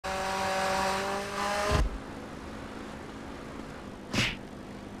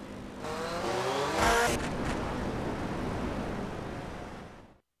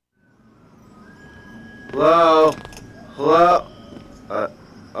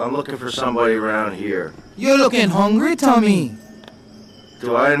I'm looking for somebody around here. You're looking hungry, Tommy.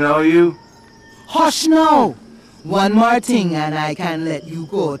 Do I know you? Hush now. One more thing and I can let you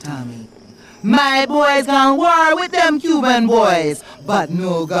go, Tommy. My boys gone war with them Cuban boys, but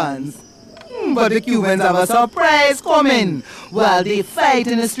no guns. But the Cubans have a surprise coming. While they fight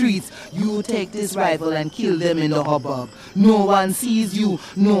in the streets, you take this rifle and kill them in the hubbub. No one sees you,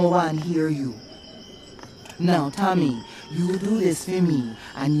 no one hear you. Now, Tommy, you do this for me,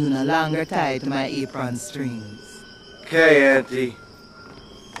 and you no longer tied to my apron strings. Okay, Auntie.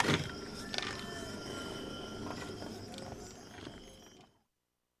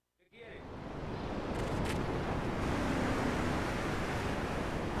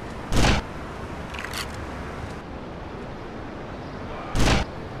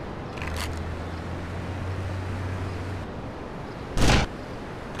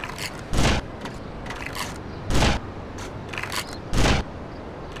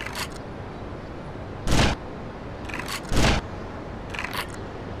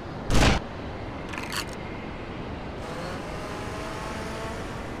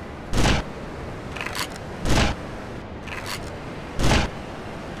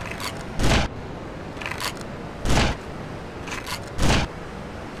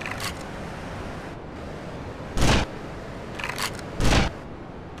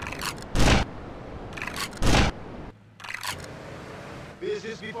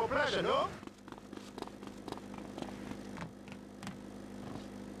 Business before pleasure, no?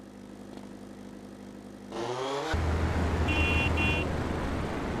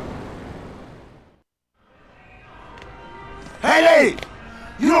 Hey, lady!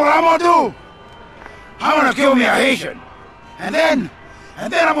 You know what I'm gonna do? I'm gonna kill me a Haitian. And then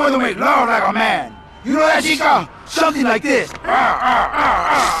I'm gonna make love like a man. You know that, chica? Something like this.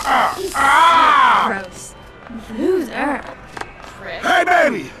 Gross. Loser. Hey,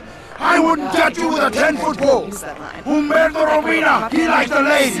 baby! I wouldn't touch you with a 10-foot pole. Humberto Robina, he likes the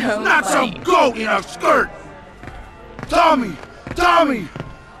ladies, not some goat in a skirt. Tommy,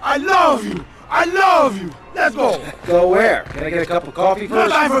 I love you. Let's go. Go where? Can I get a cup of coffee No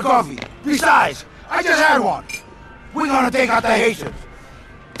first? time for coffee. Besides, I just had one. We're gonna take out the Haitians.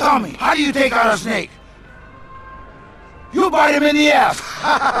 Tommy, how do you take out a snake? You bite him in the ass.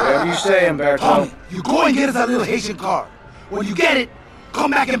 Whatever you say, Humberto. Tommy, you go and get us a little Haitian car. When you get it,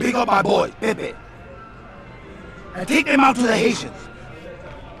 come back and pick up my boy, Pepe. And take them out to the Haitians.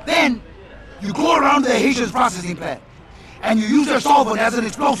 Then, you go around to the Haitians' processing plant. And you use their solvent as an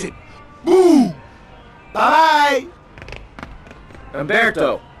explosive. Boom! Bye-bye!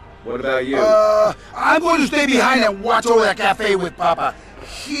 Humberto, what about you? I'm going to stay behind and watch over that cafe with Papa.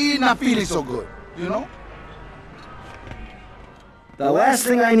 He's not feeling so good, you know? The last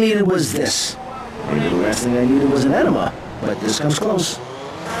thing I needed was this. Maybe the last thing I needed was an enema, but this comes close.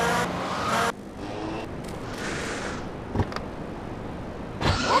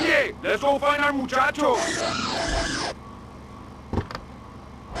 Okay, let's go find our muchachos.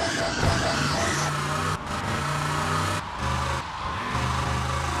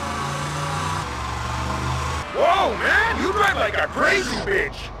 Whoa, man, you drive like a crazy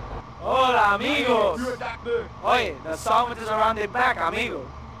bitch. Hola, amigos. Oye, the solvent is around the back, amigo.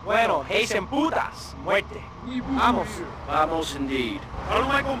 Bueno, Haitian putas, muerte. Vamos. Vamos indeed. Hello,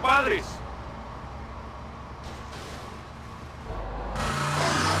 my compadres.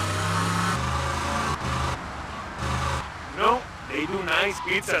 No, they do nice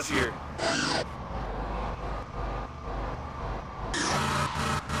pizzas here.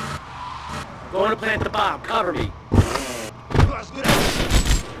 Going to plant the bomb. Cover me.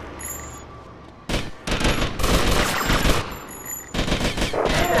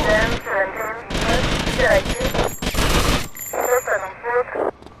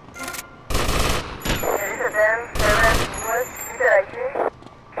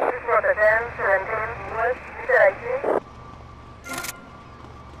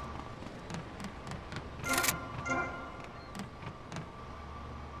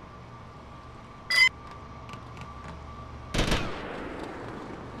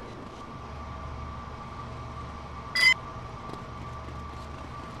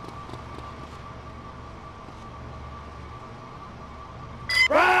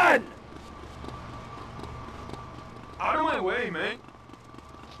 Run! Out of my way, man.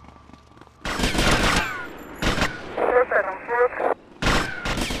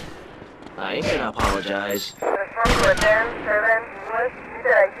 I ain't gonna apologize.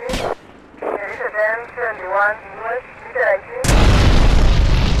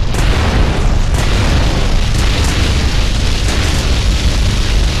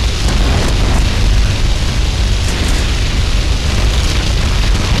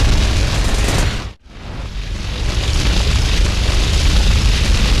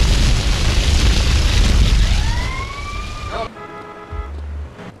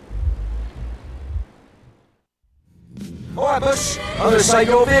 to say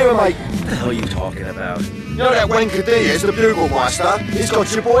you're here, mate. What the hell are you talking about? You know that wanker Diaz, the bugle master? He's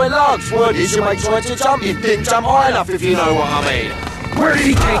got your boy Lugs. Word is your mate tried to jump him. Didn't jump high enough, if you know what I mean. Where did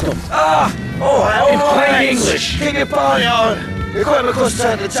he take him? In plain English. King of Barnyard. We got him across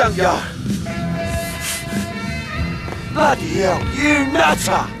town to the junkyard. Bloody hell, you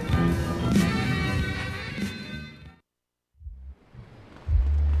nutter!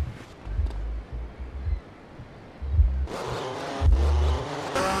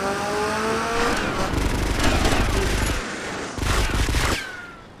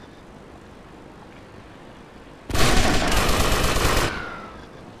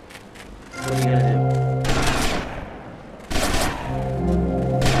 What are you gonna do?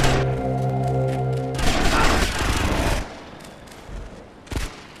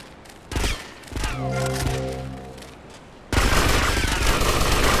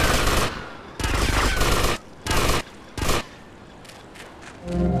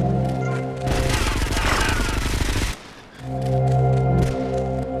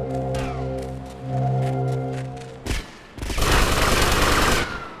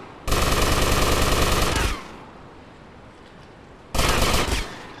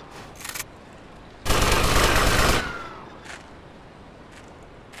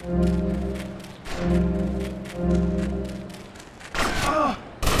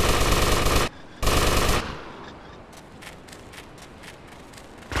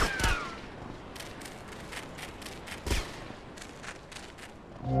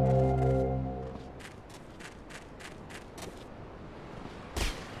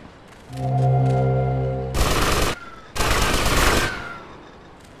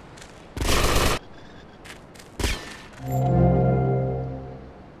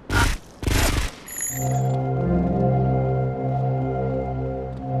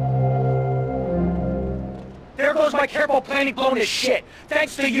 There goes my careful planning blown to shit.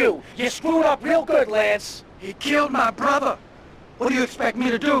 Thanks to you. You screwed up real good, Lance. He killed my brother. What do you expect me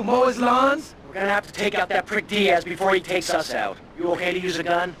to do, mow his lawns? We're gonna have to take out that prick Diaz before he takes us out. You okay to use a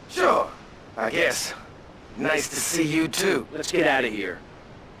gun? Sure, I guess. Nice to see you too. Let's get out of here.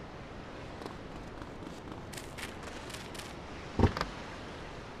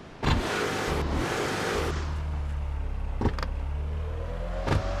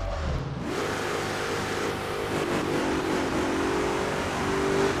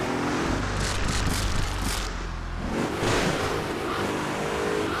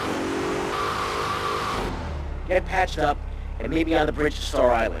 Get patched up and meet me on the bridge to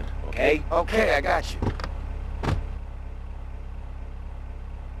Star Island, okay? Okay, I got you.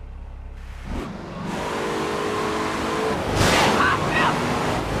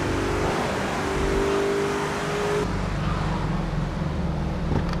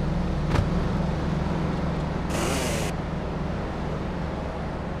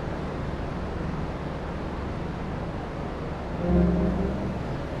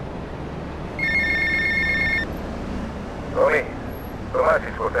 Tony,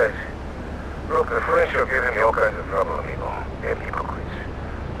 Tomatis Cortez. Look, the French are giving me all kinds of trouble, amigo. They're hypocrites.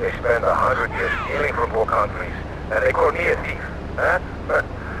 They spend 100 years stealing from poor countries, and they call me a thief, huh?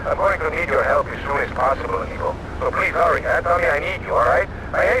 I'm going to need your help as soon as possible, amigo. So please hurry, huh? Tell me I need you, alright?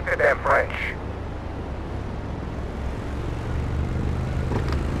 I hate the damn French.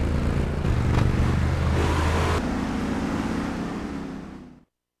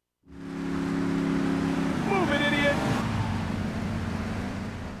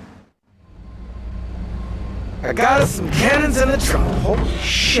 I got us some cannons in the trunk. Holy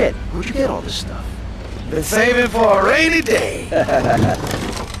shit! Where'd you get all this stuff? Been saving for a rainy day.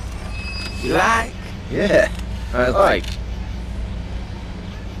 You like? Yeah, I like.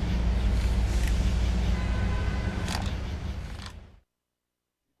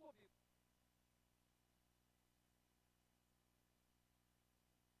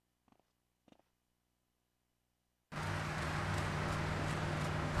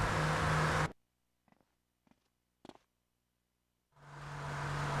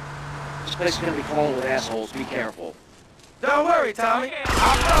 This place is gonna be crawling with assholes. Be careful. Don't worry, Tommy.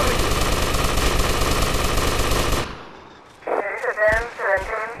 I'll cover you.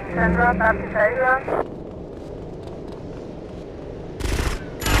 Central, Baptist Area.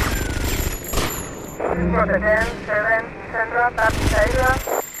 Rotterdam, 7, Central, Baptist Area.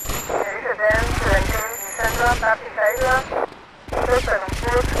 Rotterdam, 17, Central, Baptist Area. Rotterdam,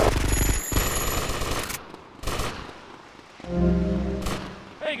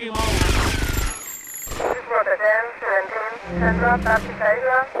 Rotterdam, 17, Central, Baptist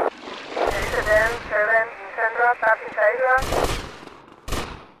Area. Rotterdam, 7, Central, Baptist Area.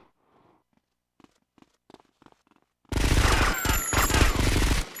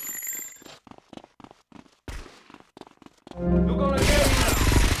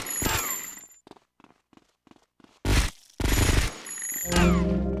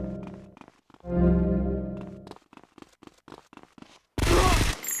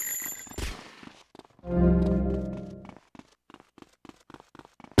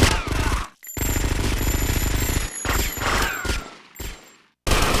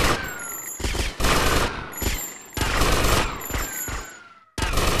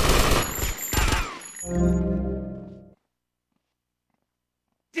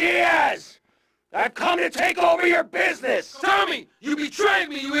 Diaz! I've come to take over your business! Tommy, you betrayed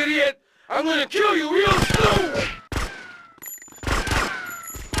me, you idiot! I'm gonna kill you real soon!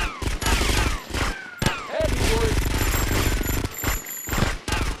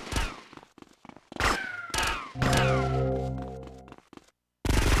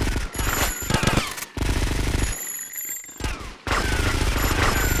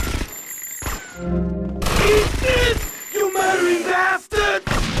 Eat this, you murdering bastard!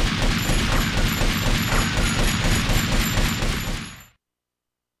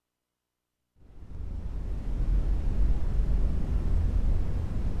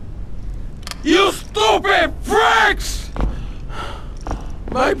 You stupid pricks!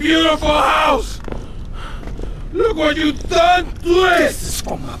 My beautiful house! Look what you've done to it! This is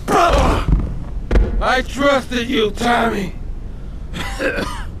for my brother! I trusted you, Tommy.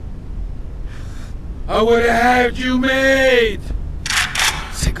 I would have had you made.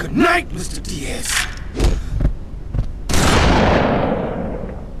 Say goodnight, Mr. Diaz.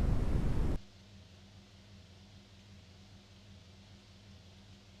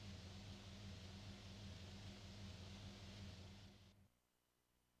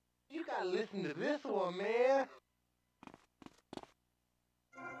 You gotta listen to this one, man.